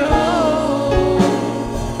and through,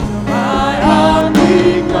 my heart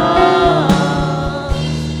become.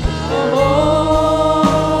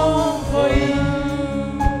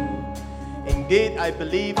 I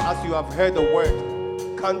believe as you have heard the word,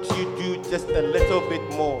 can't you do just a little bit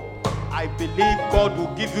more? I believe God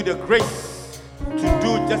will give you the grace to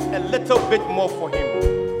do just a little bit more for Him.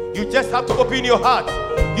 You just have to open your heart.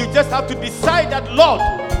 You just have to decide that, Lord,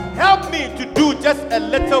 help me to do just a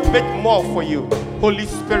little bit more for you. Holy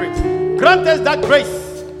Spirit, grant us that grace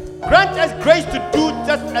Grant us grace to do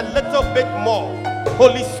just a little bit more.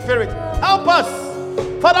 Holy Spirit, help us.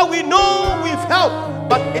 Father, we know we've helped,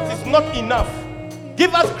 but it is not enough.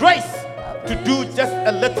 Give us grace to do just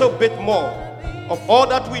a little bit more of all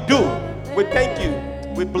that we do. We thank you.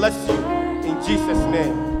 We bless you in Jesus'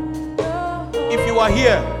 name. If you are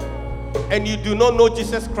here and you do not know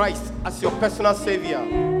Jesus Christ as your personal Savior,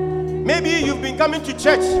 maybe you've been coming to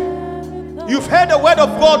church. You've heard the word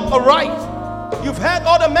of God, all right. You've heard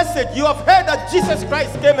all the message. You have heard that Jesus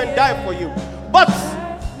Christ came and died for you. But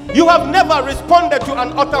you have never responded to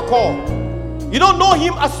an altar call. You don't know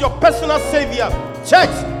him as your personal Savior. Church,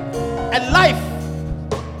 a life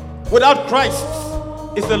without Christ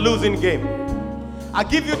is a losing game. I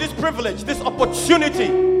give you this privilege, this opportunity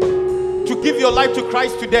to give your life to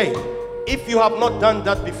Christ today. If you have not done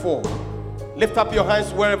that before, lift up your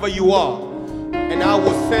hands wherever you are, and I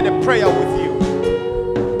will say the prayer with you.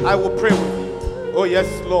 I will pray with you. Oh yes,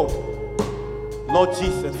 Lord. Lord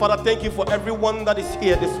Jesus. Father, thank you for everyone that is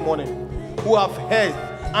here this morning who have heard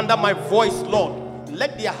under my voice, Lord.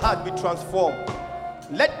 Let their heart be transformed.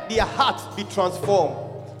 Let their hearts be transformed.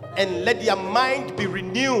 And let their mind be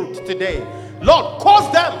renewed today. Lord,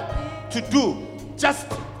 cause them to do just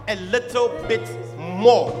a little bit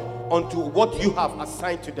more onto what you have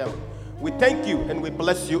assigned to them. We thank you and we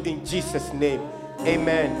bless you in Jesus' name.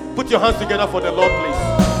 Amen. Put your hands together for the Lord, please.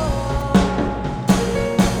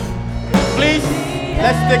 Please,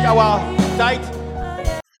 let's take our tithe.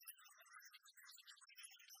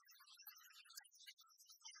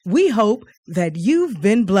 We hope that you've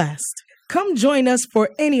been blessed. Come join us for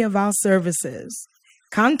any of our services.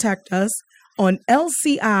 Contact us on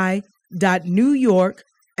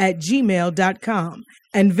lci.newyork@gmail.com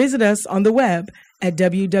and visit us on the web at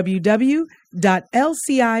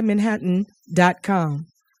www.lcimanhattan.com.